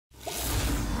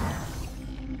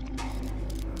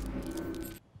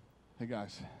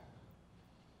guys.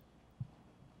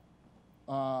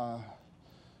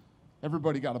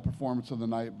 Everybody got a performance of the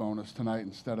night bonus tonight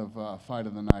instead of fight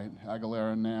of the night.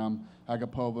 Aguilera, Nam,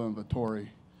 Agapova, and Vittori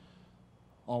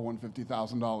all won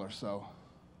 $50,000. So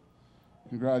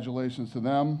congratulations to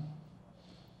them.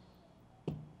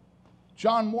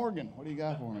 John Morgan, what do you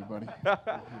got for me, buddy?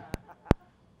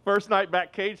 First night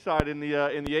back cage side in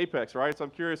the Apex, right? So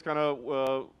I'm curious, kind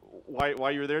of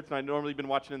why you were there tonight. Normally you've been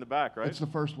watching in the back, right? It's the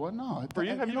first one. No, for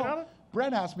you, have you been on it?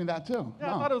 Brett asked me that too. Yeah,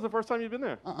 no. I thought it was the first time you've been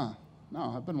there.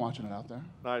 No, I've been watching it out there.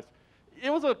 Nice. It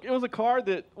was a card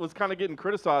that was kind of getting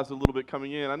criticized a little bit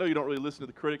coming in. I know you don't really listen to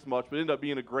the critics much, but it ended up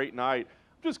being a great night.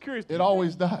 I'm just curious. It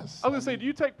always does. I was gonna say, do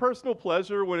you take personal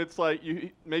pleasure when it's like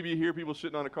maybe you hear people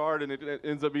shitting on a card and it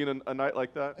ends up being a night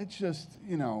like that? It's just,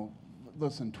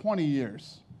 listen, 20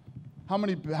 years. How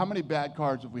many bad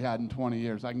cards have we had in 20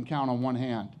 years? I can count on one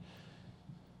hand.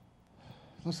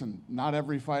 Listen, not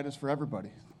every fight is for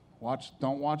everybody.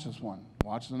 Don't watch this one.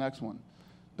 Watch the next one.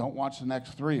 Don't watch the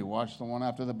next three. Watch the one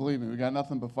after that. Believe me, we got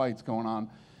nothing but fights going on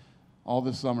all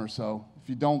this summer. So if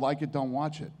you don't like it, don't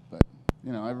watch it. But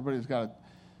everybody's got to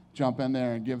jump in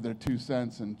there and give their 2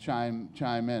 cents and chime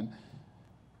in.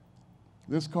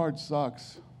 This card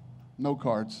sucks. No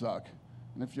cards suck.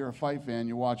 And if you're a fight fan,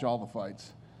 you watch all the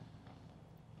fights.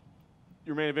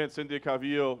 Your main event, Cynthia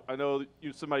Calvillo, I know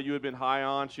somebody you had been high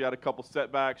on. She had a couple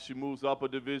setbacks. She moves up a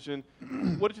division.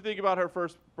 What did you think about her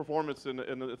first performance in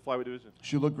the flyweight division?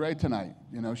 She looked great tonight.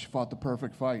 She fought the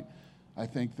perfect fight. I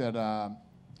think that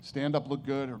stand-up looked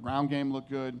good. Her ground game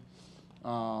looked good.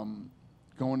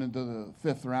 Going into the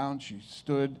 5th round, she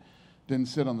stood, didn't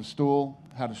sit on the stool,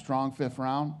 had a strong 5th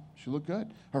round. She looked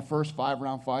good. Her first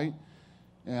 5-round fight.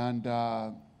 And,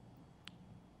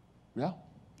 yeah,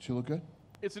 she looked good.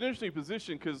 It's an interesting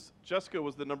position because Jessica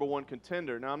was the #1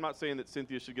 contender. Now, I'm not saying that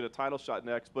Cynthia should get a title shot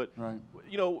next, but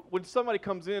when somebody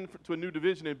comes in to a new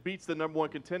division and beats the #1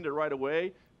 contender right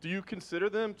away, do you consider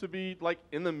them to be like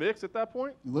in the mix at that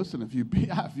point? Listen, if you beat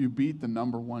the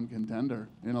 #1 contender,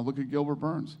 look at Gilbert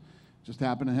Burns. Just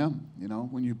happened to him.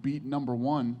 When you beat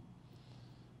 #1,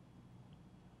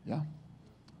 yeah.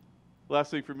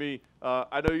 Last thing for me,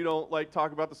 I know you don't like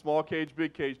talk about the small cage,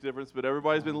 big cage difference, but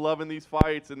everybody's been loving these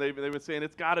fights, and they've been saying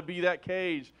it's got to be that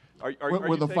cage.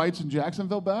 Were the fights in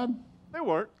Jacksonville bad? They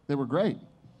weren't. They were great.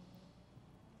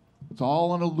 It's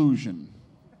all an illusion.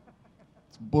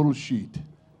 It's bullshit.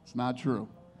 It's not true.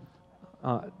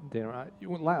 Dana,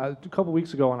 a couple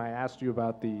weeks ago when I asked you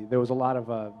about there was a lot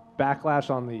of backlash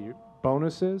on the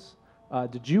bonuses.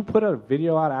 Did you put a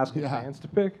video out asking fans to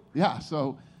pick? Yeah,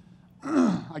 so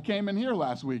I came in here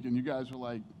last week, and you guys were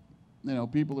like,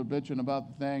 people are bitching about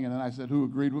the thing, and then I said, who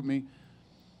agreed with me?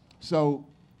 So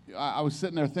I was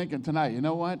sitting there thinking tonight, you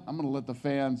know what? I'm going to let the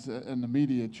fans and the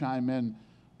media chime in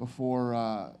before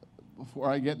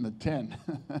I get in the 10.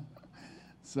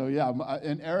 So, yeah,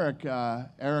 and Eric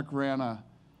ran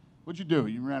what'd you do?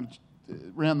 You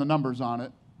ran the numbers on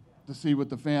it to see what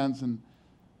the fans and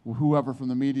whoever from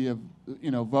the media,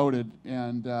 voted,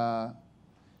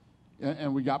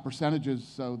 and we got percentages,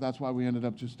 so that's why we ended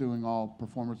up just doing all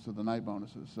performance of the night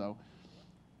bonuses. So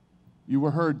you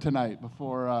were heard tonight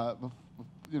before,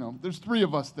 there's 3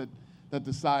 of us that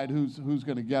decide who's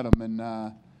going to get them,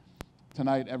 and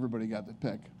tonight everybody got the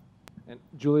pick. And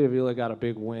Julia Vila got a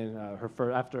big win.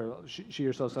 After she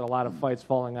herself said a lot of fights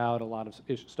falling out, a lot of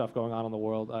stuff going on in the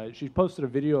world. She posted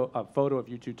a photo of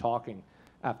you two talking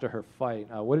after her fight.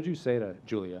 What did you say to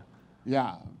Julia?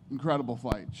 Yeah, incredible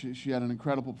fight. She had an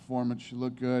incredible performance. She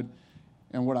looked good.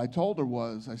 And what I told her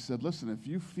was, I said, listen, if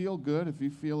you feel good, if you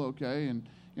feel okay, and,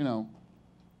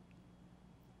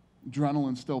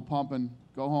 adrenaline's still pumping,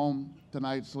 go home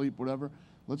tonight, sleep, whatever,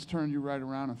 let's turn you right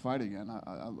around and fight again.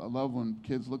 I love when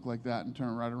kids look like that and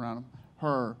turn right around them.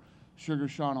 Her, Sugar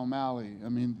Sean O'Malley. I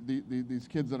mean, these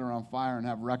kids that are on fire and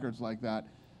have records like that,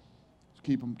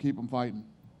 keep them fighting.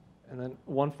 And then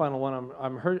one final one.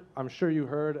 I'm sure you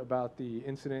heard about the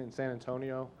incident in San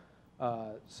Antonio.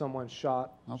 Someone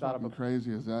shot up. How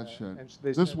crazy is that shit?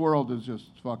 This world is just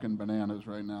fucking bananas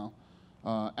right now.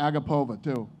 Agapova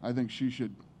too. I think she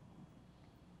should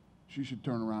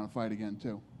turn around and fight again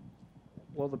too.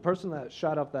 Well, the person that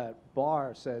shot up that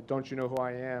bar said, "Don't you know who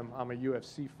I am? I'm a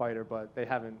UFC fighter," but they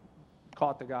haven't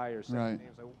caught the guy or said his name.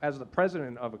 So as the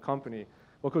president of a company,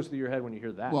 what goes through your head when you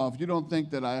hear that? Well, if you don't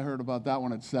think that I heard about that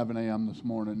one at 7 a.m. this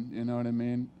morning, you know what I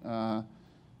mean? I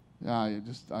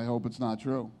hope it's not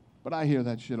true. But I hear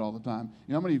that shit all the time.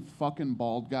 You know how many fucking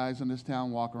bald guys in this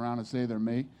town walk around and say they're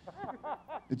me?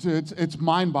 It's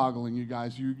mind-boggling, you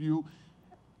guys.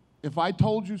 If I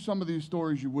told you some of these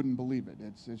stories, you wouldn't believe it.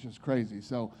 It's just crazy.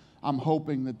 So I'm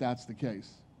hoping that that's the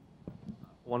case.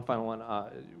 One final one.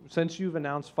 Since you've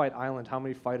announced Fight Island, how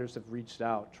many fighters have reached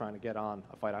out trying to get on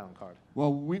a Fight Island card?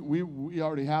 Well, we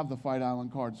already have the Fight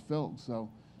Island cards filled, so,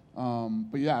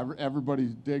 but yeah, everybody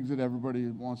digs it, everybody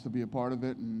wants to be a part of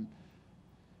it, and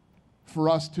for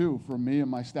us too, for me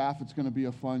and my staff, it's gonna be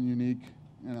a fun, unique,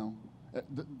 you know,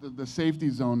 the safety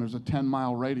zone, there's a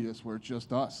 10-mile radius where it's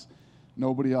just us.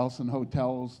 Nobody else in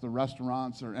hotels, the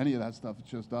restaurants, or any of that stuff,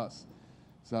 it's just us.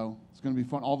 So it's gonna be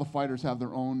fun. All the fighters have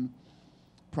their own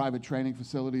private training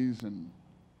facilities, and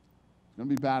it's going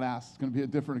to be badass. It's going to be a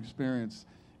different experience.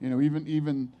 You know,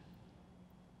 even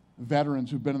veterans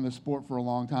who've been in the sport for a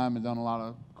long time and done a lot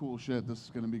of cool shit, this is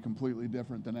going to be completely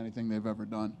different than anything they've ever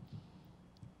done.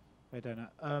 Hey, Dana.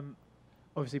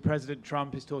 Obviously, President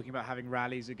Trump is talking about having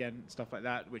rallies again, stuff like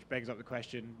that, which begs up the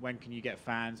question, when can you get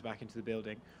fans back into the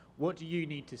building? What do you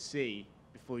need to see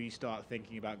before you start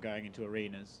thinking about going into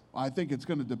arenas? I think it's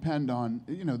going to depend on,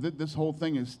 you know, this whole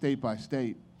thing is state by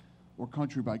state or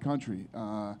country by country.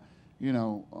 You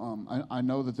know, I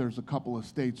know that there's a couple of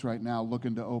states right now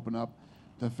looking to open up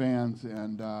to fans,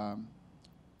 and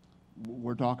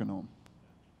we're talking to them.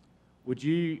 Would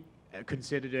you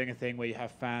consider doing a thing where you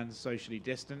have fans socially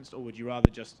distanced, or would you rather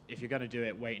just, if you're going to do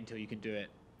it, wait until you can do it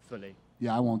fully?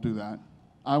 Yeah, I won't do that.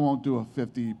 I won't do a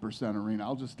 50% arena.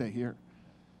 I'll just stay here.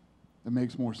 It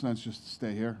makes more sense just to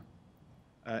stay here.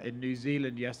 In New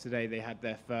Zealand yesterday, they had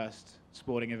their first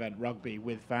sporting event, rugby,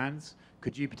 with fans.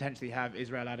 Could you potentially have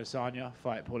Israel Adesanya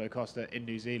fight Paulo Costa in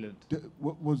New Zealand?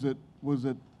 Was it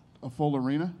a full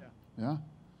arena? Yeah. Yeah.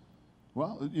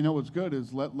 Well, you know what's good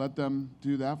is let them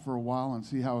do that for a while and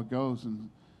see how it goes and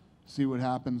see what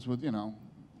happens with, you know,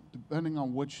 depending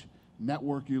on which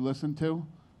network you listen to,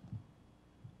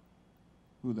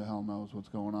 who the hell knows what's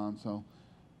going on. So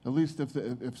at least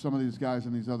if some of these guys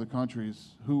in these other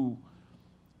countries who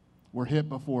were hit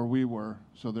before we were,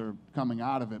 so they're coming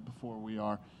out of it before we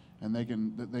are, and they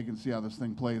can see how this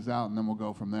thing plays out, and then we'll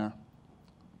go from there.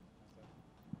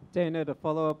 Dana, to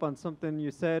follow up on something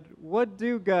you said, what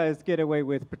do guys get away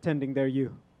with pretending they're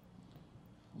you?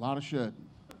 A lot of shit.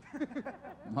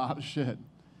 A lot of shit.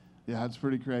 Yeah, it's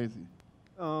pretty crazy.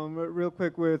 Real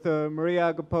quick with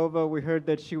Maria Agapova, we heard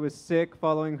that she was sick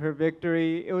following her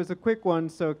victory. It was a quick one,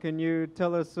 so can you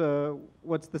tell us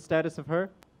what's the status of her?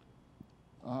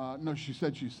 No, she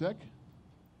said she's sick.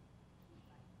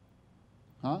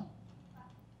 Huh?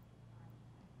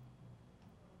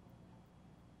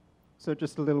 So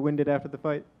just a little winded after the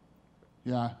fight?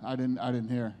 Yeah, I didn't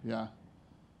hear. Yeah.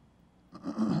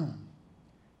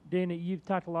 Dana, you've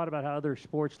talked a lot about how other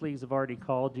sports leagues have already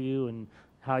called you and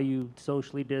how you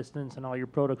socially distance and all your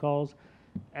protocols.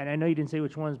 And I know you didn't say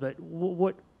which ones, but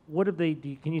what have they?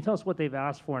 Can you tell us what they've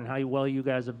asked for and how well you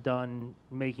guys have done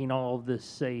making all of this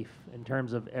safe in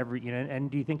terms of every? You know,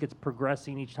 and do you think it's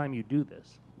progressing each time you do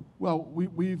this? Well, we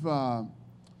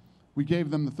gave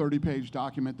them the 30-page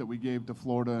document that we gave to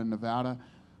Florida and Nevada.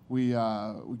 We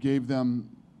gave them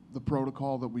the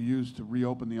protocol that we used to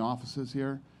reopen the offices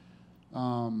here.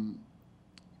 And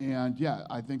yeah,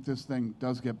 I think this thing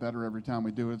does get better every time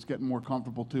we do it. It's getting more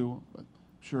comfortable too. But I'm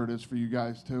sure it is for you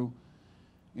guys too.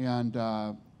 And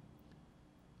you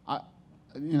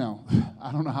know,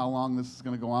 I don't know how long this is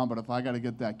going to go on, but if I got to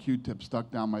get that Q-tip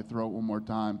stuck down my throat one more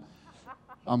time,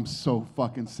 I'm so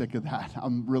fucking sick of that.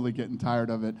 I'm really getting tired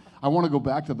of it. I want to go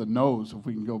back to the nose, if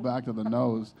we can go back to the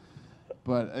nose.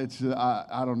 But it's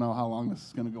I don't know how long this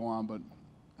is going to go on, but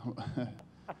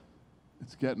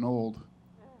it's getting old.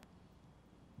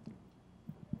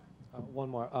 One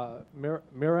more.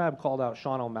 Mirab called out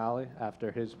Sean O'Malley after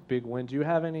his big win. Do you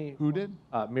have any? Who did?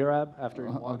 Mirab after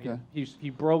he won. Okay. He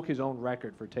broke his own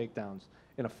record for takedowns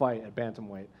in a fight at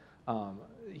bantamweight.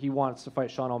 He wants to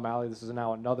fight Sean O'Malley. This is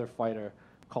now another fighter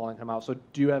calling him out. So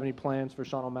do you have any plans for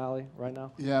Sean O'Malley right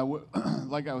now? Yeah,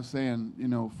 like I was saying, you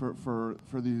know, for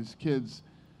these kids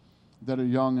that are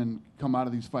young and come out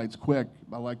of these fights quick,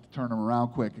 I like to turn them around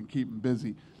quick and keep them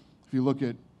busy. If you look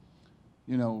at,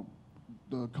 you know,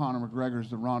 the Conor McGregors,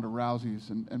 the Ronda Rouseys,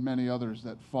 and many others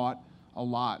that fought a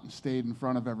lot and stayed in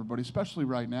front of everybody, especially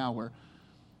right now where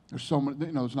there's so many,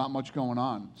 you know, there's not much going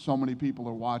on. So many people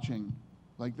are watching.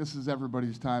 Like, this is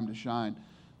everybody's time to shine.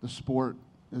 The sport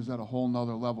is at a whole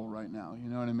nother level right now, you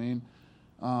know what I mean?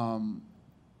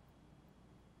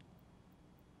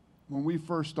 When we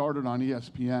first started on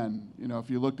ESPN, you know, if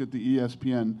you looked at the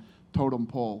ESPN totem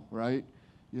pole, right?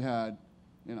 You had,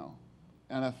 you know,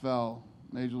 NFL,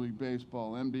 Major League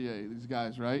Baseball, NBA, these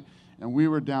guys, right? And we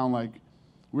were down like,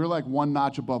 we were like one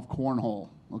notch above cornhole,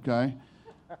 okay?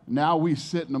 Now we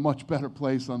sit in a much better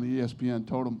place on the ESPN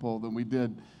totem pole than we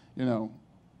did, you know,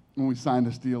 when we signed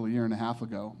this deal a year and a half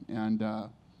ago. And,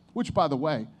 which, by the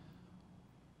way,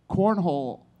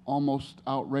 Cornhole almost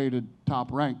outrated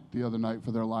Top Rank the other night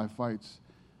for their live fights.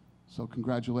 So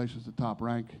congratulations to Top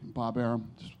Rank. Bob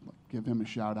Arum, just give him a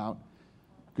shout out.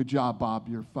 Good job, Bob.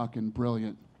 You're fucking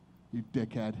brilliant, you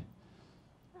dickhead.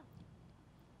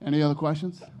 Any other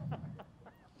questions?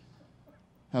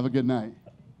 Have a good night.